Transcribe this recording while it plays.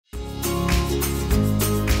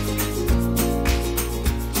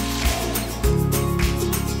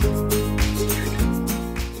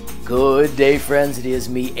Good day, friends. It is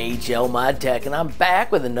me, HLModTech, and I'm back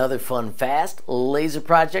with another fun, fast laser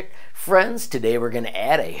project. Friends, today we're going to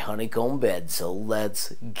add a honeycomb bed, so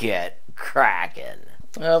let's get cracking.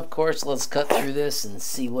 Of course, let's cut through this and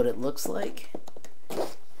see what it looks like.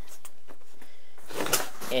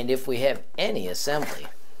 And if we have any assembly.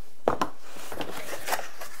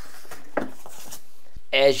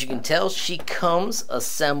 As you can tell, she comes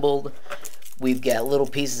assembled. We've got little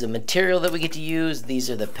pieces of material that we get to use.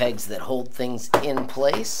 These are the pegs that hold things in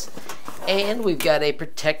place. And we've got a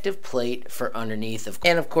protective plate for underneath.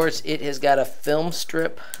 And of course, it has got a film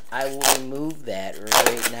strip. I will remove that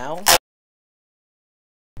right now.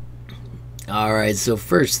 Alright, so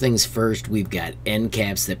first things first, we've got end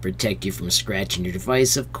caps that protect you from scratching your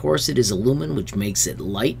device. Of course, it is aluminum, which makes it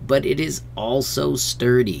light, but it is also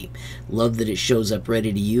sturdy. Love that it shows up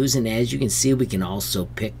ready to use, and as you can see, we can also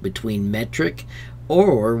pick between metric,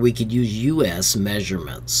 or we could use US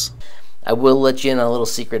measurements. I will let you in on a little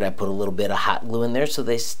secret. I put a little bit of hot glue in there so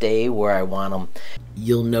they stay where I want them.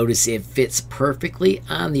 You'll notice it fits perfectly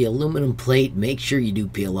on the aluminum plate. Make sure you do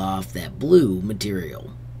peel off that blue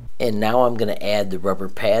material. And now I'm going to add the rubber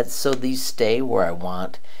pads so these stay where I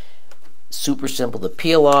want. Super simple to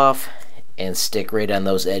peel off and stick right on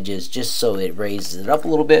those edges, just so it raises it up a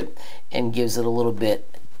little bit and gives it a little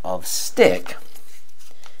bit of stick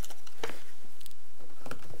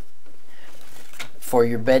for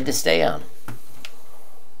your bed to stay on.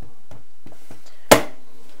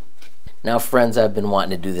 Now, friends, I've been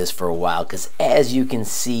wanting to do this for a while because, as you can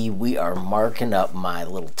see, we are marking up my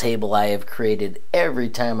little table I have created every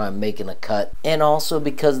time I'm making a cut. And also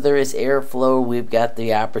because there is airflow, we've got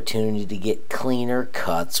the opportunity to get cleaner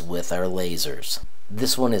cuts with our lasers.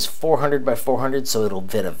 This one is 400 by 400, so it'll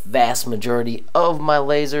fit a vast majority of my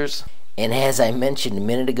lasers. And as I mentioned a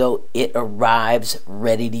minute ago, it arrives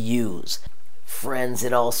ready to use. Friends,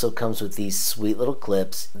 it also comes with these sweet little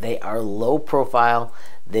clips. They are low profile.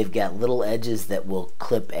 They've got little edges that will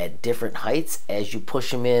clip at different heights. As you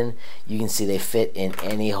push them in, you can see they fit in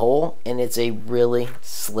any hole, and it's a really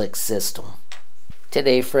slick system.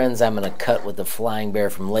 Today, friends, I'm going to cut with the Flying Bear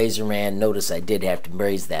from Laserman. Notice I did have to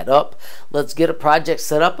raise that up. Let's get a project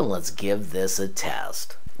set up and let's give this a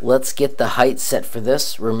test. Let's get the height set for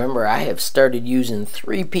this. Remember, I have started using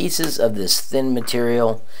 3 pieces of this thin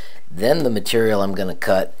material, then the material I'm going to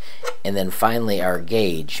cut, and then finally our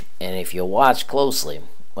gauge. And if you watch closely,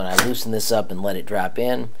 when I loosen this up and let it drop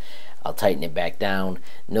in, I'll tighten it back down.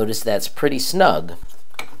 Notice that's pretty snug.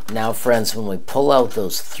 Now, friends, when we pull out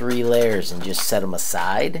those 3 layers and just set them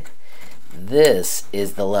aside, this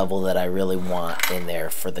is the level that I really want in there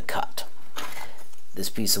for the cut. This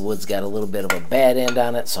piece of wood's got a little bit of a bad end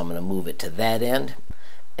on it, so I'm going to move it to that end.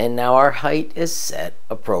 And now our height is set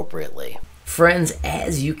appropriately. Friends,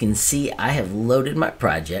 as you can see, I have loaded my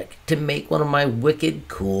project to make one of my wicked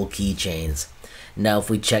cool keychains. Now, if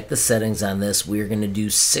we check the settings on this, we're going to do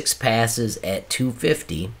 6 passes at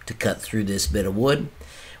 250 to cut through this bit of wood.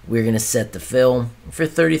 We're going to set the fill for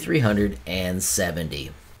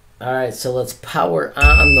 3370. Alright, so let's power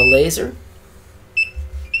on the laser.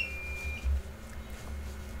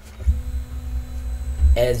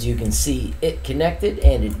 As you can see, it connected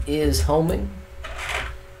and it is homing.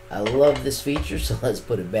 I love this feature, so let's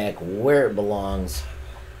put it back where it belongs.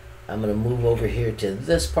 I'm going to move over here to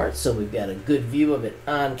this part so we've got a good view of it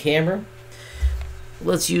on camera.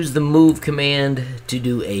 Let's use the move command to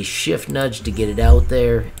do a shift nudge to get it out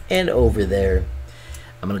there and over there.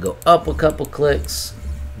 I'm going to go up a couple clicks.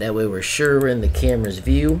 That way we're sure we're in the camera's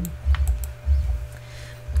view.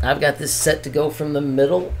 I've got this set to go from the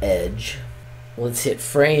middle edge. Let's hit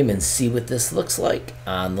frame and see what this looks like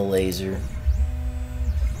on the laser.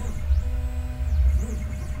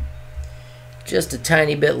 Just a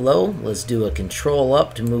tiny bit low. Let's do a control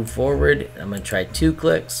up to move forward. I'm going to try 2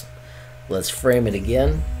 clicks. Let's frame it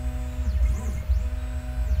again.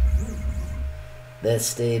 That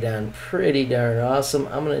stayed on pretty darn awesome.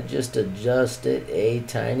 I'm going to just adjust it a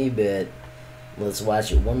tiny bit. Let's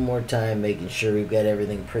watch it one more time, making sure we've got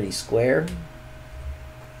everything pretty square.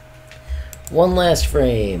 One last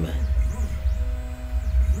frame.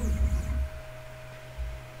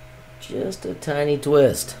 Just a tiny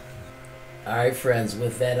twist. Alright, friends,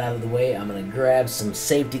 with that out of the way, I'm going to grab some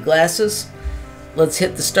safety glasses. Let's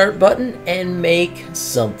hit the start button and make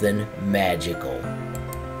something magical.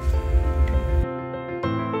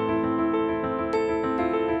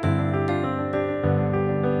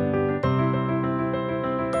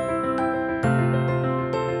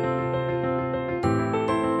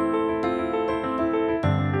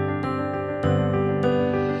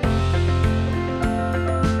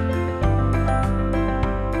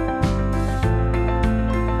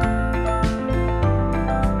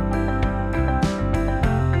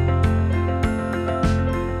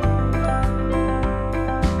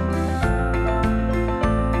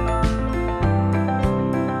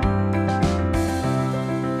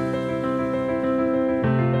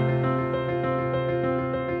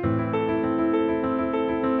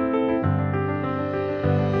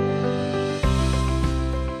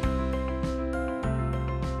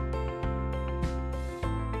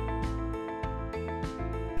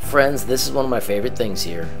 friends, this is one of my favorite things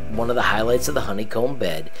here. One of the highlights of the honeycomb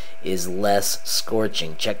bed is less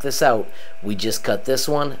scorching. Check this out. We just cut this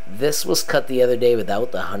one. This was cut the other day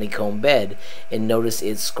without the honeycomb bed, and notice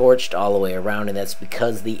it's scorched all the way around, and that's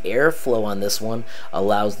because the airflow on this one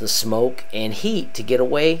allows the smoke and heat to get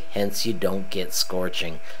away, hence you don't get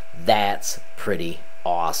scorching. That's pretty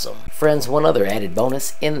awesome. Friends, one other added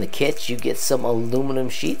bonus, in the kit you get some aluminum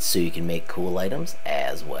sheets so you can make cool items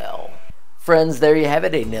as well. Friends, there you have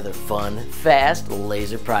it, another fun, fast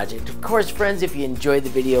laser project. Of course, friends, if you enjoyed the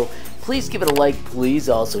video, please give it a like. Please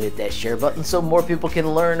also hit that share button so more people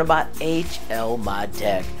can learn about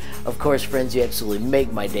HLModTech. Of course, friends, you absolutely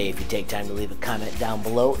make my day if you take time to leave a comment down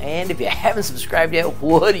below. And if you haven't subscribed yet,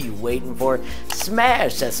 what are you waiting for?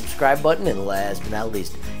 Smash that subscribe button, and last but not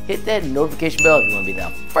least, hit that notification bell if you want to be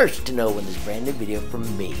the first to know when there's a brand new video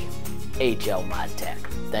from me, HLModTech.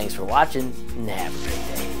 Thanks for watching, and have a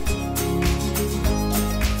great day.